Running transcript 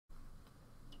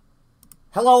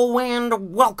Hello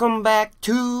and welcome back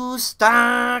to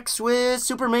Stocks with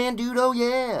SUPERMANDUDE, oh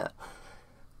yeah!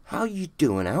 How you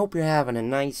doing? I hope you're having a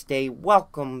nice day.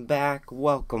 Welcome back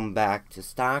to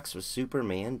Stocks with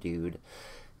SUPERMANDUDE.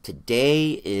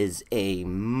 Today is a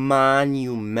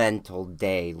monumental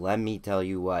day, let me tell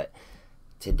you what.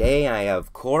 Today I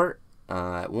have court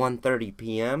at 1:30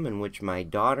 p.m. in which my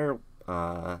daughter,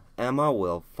 Emma,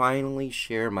 will finally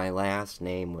share my last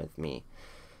name with me.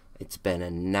 It's been a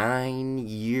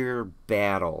 9-year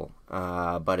battle,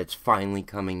 but it's finally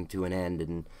coming to an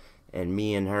end, and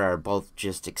me and her are both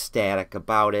just ecstatic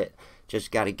about it.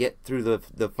 Just got to get through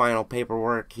the final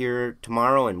paperwork here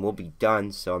tomorrow, and we'll be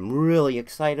done, so I'm really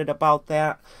excited about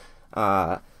that.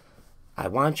 I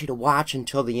want you to watch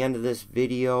until the end of this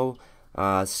video.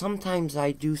 Sometimes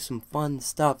I do some fun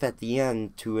stuff at the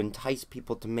end to entice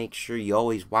people to make sure you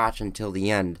always watch until the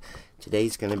end.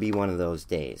 Today's going to be one of those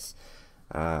days.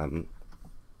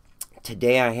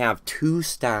 Today I have 2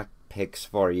 stock picks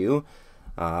for you.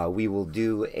 We will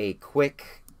do a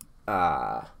quick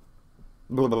We'll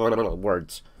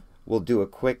do a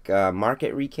quick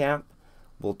market recap.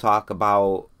 We'll talk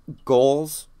about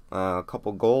goals, a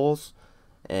couple goals,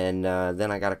 and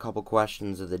then I got a couple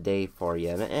questions of the day for you,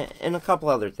 and a couple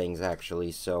other things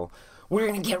actually. So we're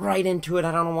gonna get right into it.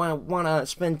 I don't want to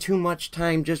spend too much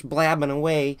time just blabbing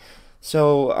away.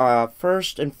 So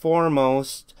first and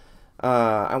foremost,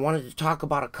 I wanted to talk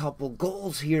about a couple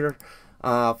goals here.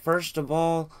 First of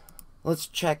all, let's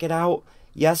check it out.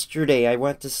 Yesterday, I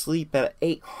went to sleep at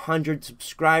 800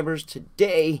 subscribers.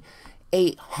 Today,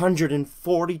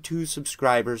 842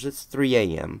 subscribers. It's 3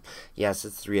 a.m. Yes,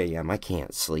 it's 3 a.m. I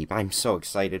can't sleep. I'm so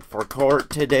excited for court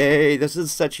today. This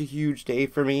is such a huge day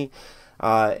for me.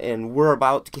 And we're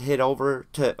about to hit over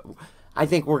to... I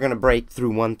think we're going to break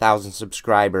through 1,000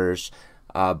 subscribers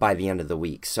by the end of the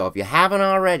week. So if you haven't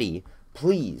already,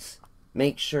 please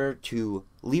make sure to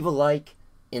leave a like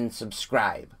and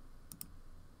subscribe.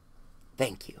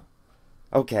 Thank you.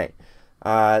 Okay,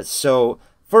 so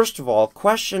first of all,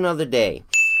 question of the day.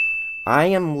 I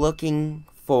am looking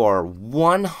for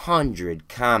 100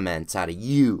 comments out of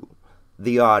you,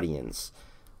 the audience.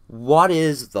 What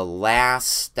is the last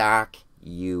stock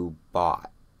you bought?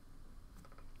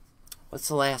 What's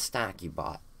the last stock you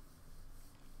bought?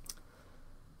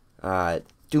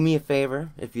 Do me a favor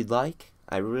if you'd like.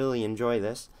 I really enjoy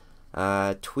this.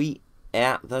 Tweet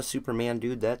at the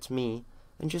SUPERMANDUDE, that's me,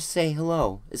 and just say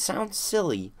hello. It sounds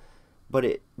silly, but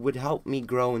it would help me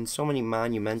grow in so many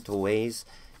monumental ways,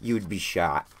 you would be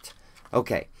shocked.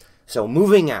 Okay, so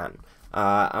moving on.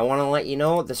 I want to let you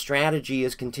know the strategy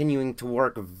is continuing to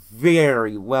work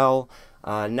very well.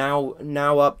 Now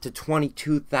up to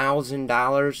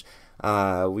 $22,000.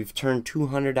 We've turned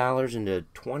 $200 into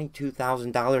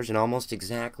 $22,000 in almost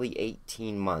exactly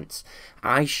 18 months.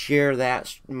 I share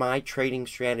my trading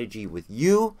strategy with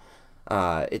you.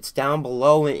 It's down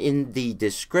below in the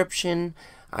description.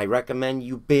 I recommend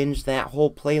you binge that whole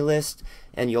playlist,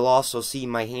 and you'll also see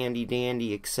my handy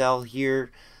dandy Excel here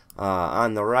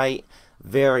on the right.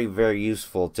 Very, very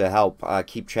useful to help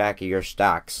keep track of your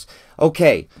stocks.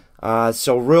 Okay,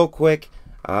 so real quick.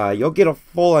 You'll get a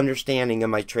full understanding of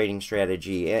my trading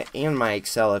strategy and my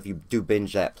Excel if you do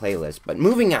binge that playlist. But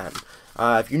moving on,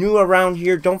 if you're new around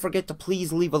here, don't forget to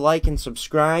please leave a like and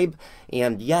subscribe.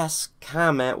 And yes,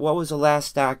 comment, what was the last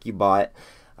stock you bought?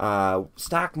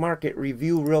 Stock market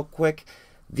review real quick.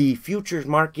 The futures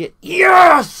market,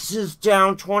 yes, is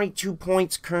down 22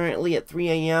 points currently at 3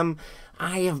 a.m.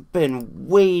 I have been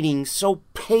waiting so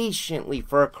patiently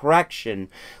for a correction.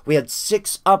 We had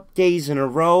 6 up days in a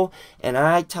row, and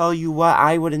I tell you what,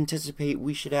 I would anticipate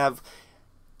we should have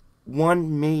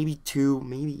 1, maybe 2,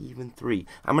 maybe even 3.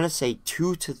 I'm going to say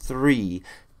 2 to 3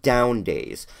 down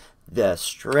days. The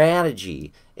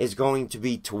strategy is going to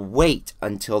be to wait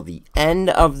until the end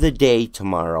of the day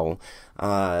tomorrow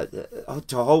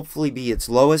to hopefully be its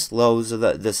lowest lows of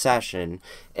the session,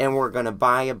 and we're going to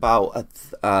buy about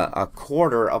a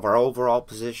quarter of our overall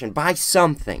position. Buy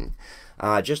something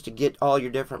just to get all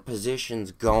your different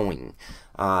positions going,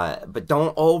 but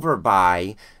don't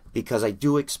overbuy, because I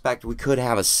do expect we could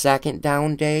have a second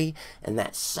down day, and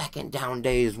that second down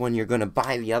day is when you're going to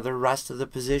buy the other rest of the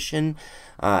position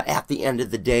at the end of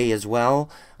the day as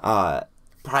well,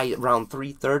 probably around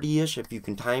 3:30ish if you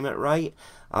can time it right.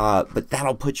 But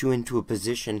that'll put you into a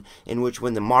position in which,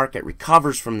 when the market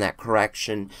recovers from that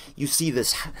correction, you see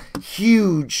this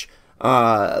huge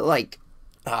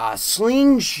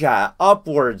slingshot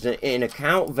upwards in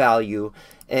account value,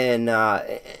 and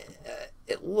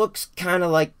it looks kind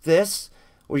of like this,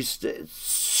 where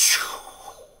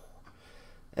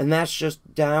and that's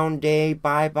just down day,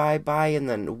 buy, and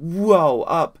then whoa,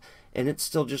 up. and it's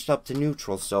still just up to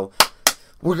neutral. So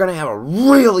we're going to have a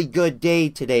really good day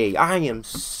today. I am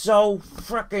so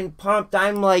freaking pumped.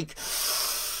 I'm like,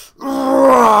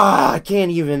 I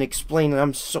can't even explain it.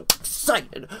 I'm so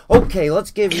excited. Okay, let's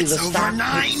give you the stock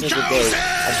picks of the day.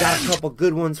 I've got a couple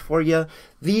good ones for you.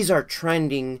 These are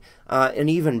trending and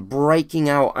even breaking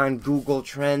out on Google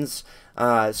Trends.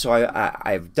 So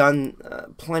I've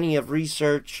done plenty of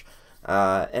research,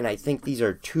 and I think these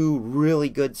are two really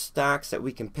good stocks that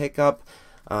we can pick up.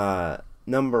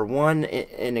 Number one,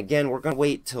 and again, we're going to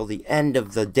wait till the end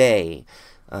of the day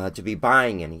to be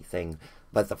buying anything.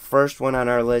 But the first one on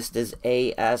our list is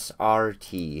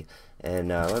ASRT. And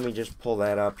let me just pull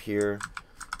that up here.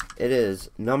 It is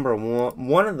number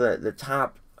one of the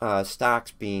top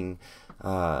stocks being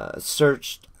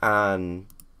searched on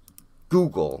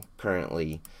Google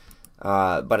currently.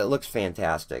 But it looks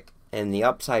fantastic. And the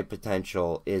upside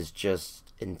potential is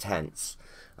just intense.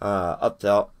 Up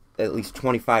to at least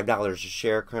 $25 a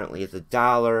share. Currently it's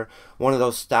 $1. One of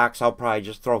those stocks I'll probably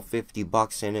just throw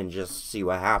 $50 in and just see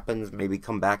what happens. Maybe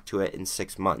come back to it in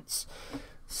 6 months.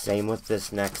 Same with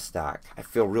this next stock. I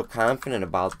feel real confident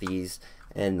about these.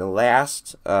 And the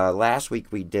last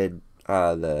week we did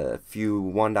the few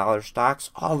 $1 stocks.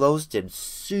 All those did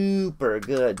super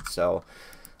good. So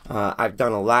I've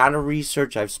done a lot of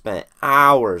research. I've spent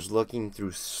hours looking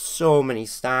through so many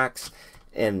stocks,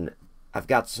 and I've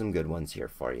got some good ones here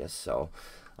for you. So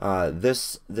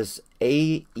this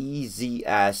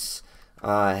AEZS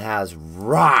has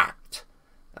rocked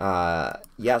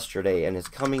yesterday and is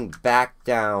coming back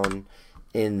down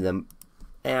in the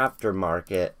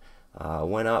aftermarket.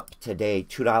 Went up today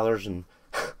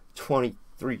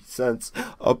 $2.23,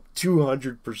 up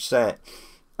 200%.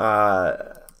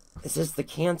 Is this the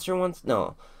cancer ones?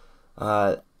 No.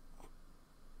 Let's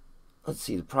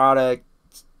see, the product,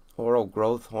 oral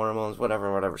growth hormones,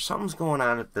 whatever. Something's going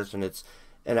on with this, and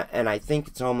and I think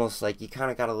it's almost like you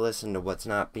kind of got to listen to what's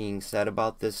not being said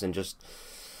about this and just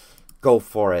go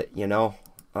for it, you know.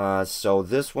 So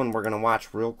this one we're gonna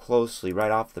watch real closely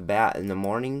right off the bat in the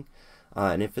morning,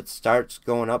 and if it starts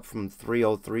going up from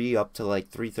 303 up to like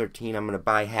 313, I'm gonna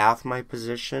buy half my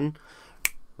position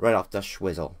right off the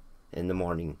schwizzle in the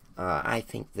morning. I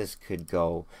think this could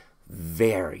go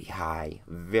very high,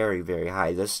 very, very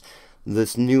high. This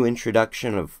new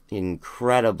introduction of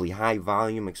incredibly high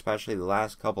volume, especially the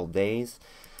last couple days.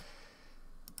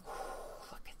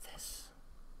 Look at this.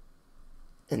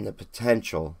 And the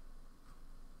potential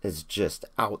is just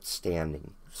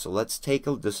outstanding. So let's take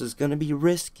a, this is going to be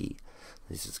risky.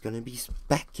 This is going to be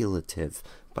speculative,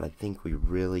 but I think we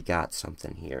really got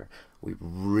something here. We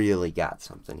really got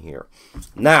something here.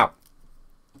 Now,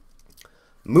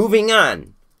 moving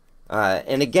on.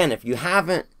 And again, if you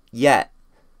haven't yet,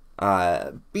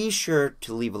 be sure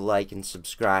to leave a like and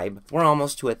subscribe. We're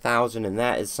almost to 1,000, and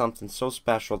that is something so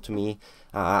special to me.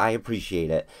 I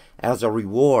appreciate it. As a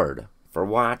reward for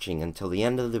watching until the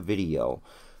end of the video,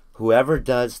 whoever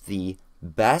does the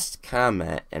best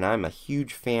comment, and I'm a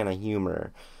huge fan of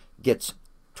humor, gets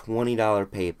 $20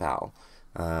 PayPal.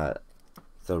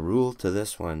 The rule to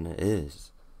this one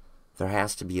is there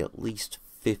has to be at least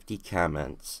 50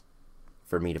 comments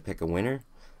for me to pick a winner.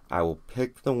 I will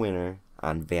pick the winner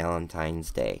on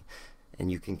Valentine's Day,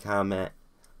 and you can comment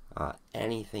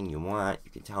anything you want.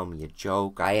 You can tell me a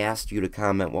joke. I asked you to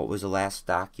comment what was the last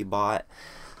stock you bought.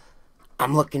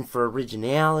 I'm looking for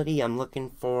originality. I'm looking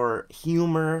for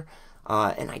humor,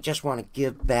 and I just want to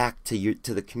give back to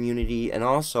the community, and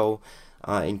also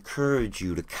encourage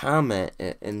you to comment,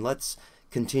 and let's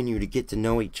continue to get to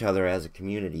know each other as a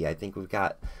community. I think we've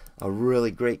got a really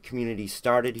great community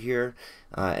started here,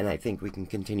 and I think we can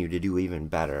continue to do even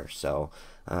better. So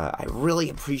I really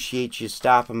appreciate you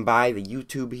stopping by the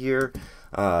YouTube here,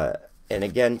 and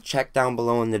again, check down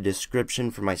below in the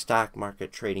description for my stock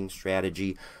market trading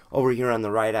strategy. Over here on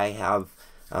the right, I have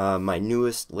my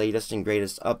newest, latest, and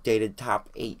greatest updated top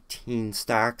 18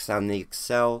 stocks on the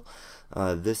Excel.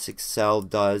 This Excel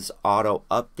does auto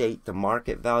update the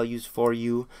market values for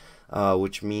you,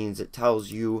 which means it tells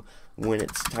you when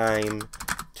it's time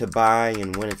to buy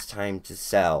and when it's time to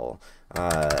sell.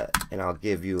 And I'll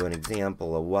give you an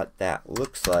example of what that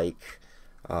looks like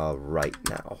right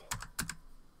now.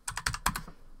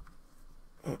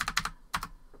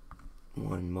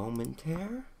 One moment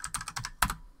here.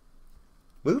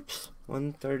 Oops,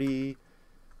 130.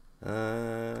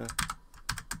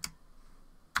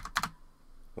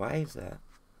 Why is that?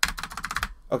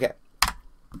 Okay.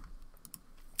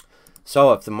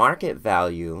 So if the market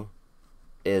value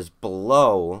is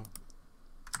below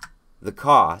the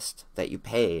cost that you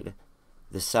paid,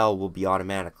 the sell will be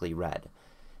automatically red.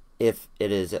 If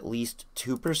it is at least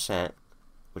 2%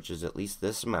 which is at least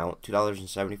this amount,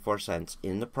 $2.74,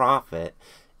 in the profit,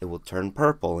 it will turn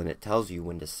purple and it tells you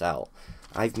when to sell.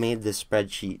 I've made this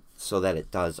spreadsheet so that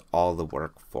it does all the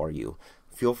work for you.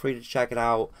 Feel free to check it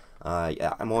out.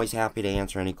 I'm always happy to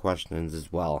answer any questions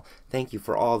as well. Thank you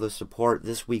for all the support.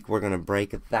 This week we're going to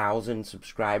break 1,000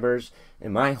 subscribers,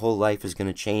 and my whole life is going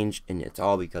to change, and it's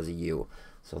all because of you.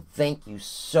 So thank you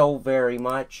so very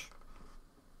much.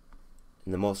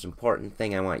 And the most important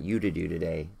thing I want you to do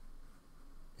today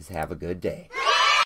is have a good day.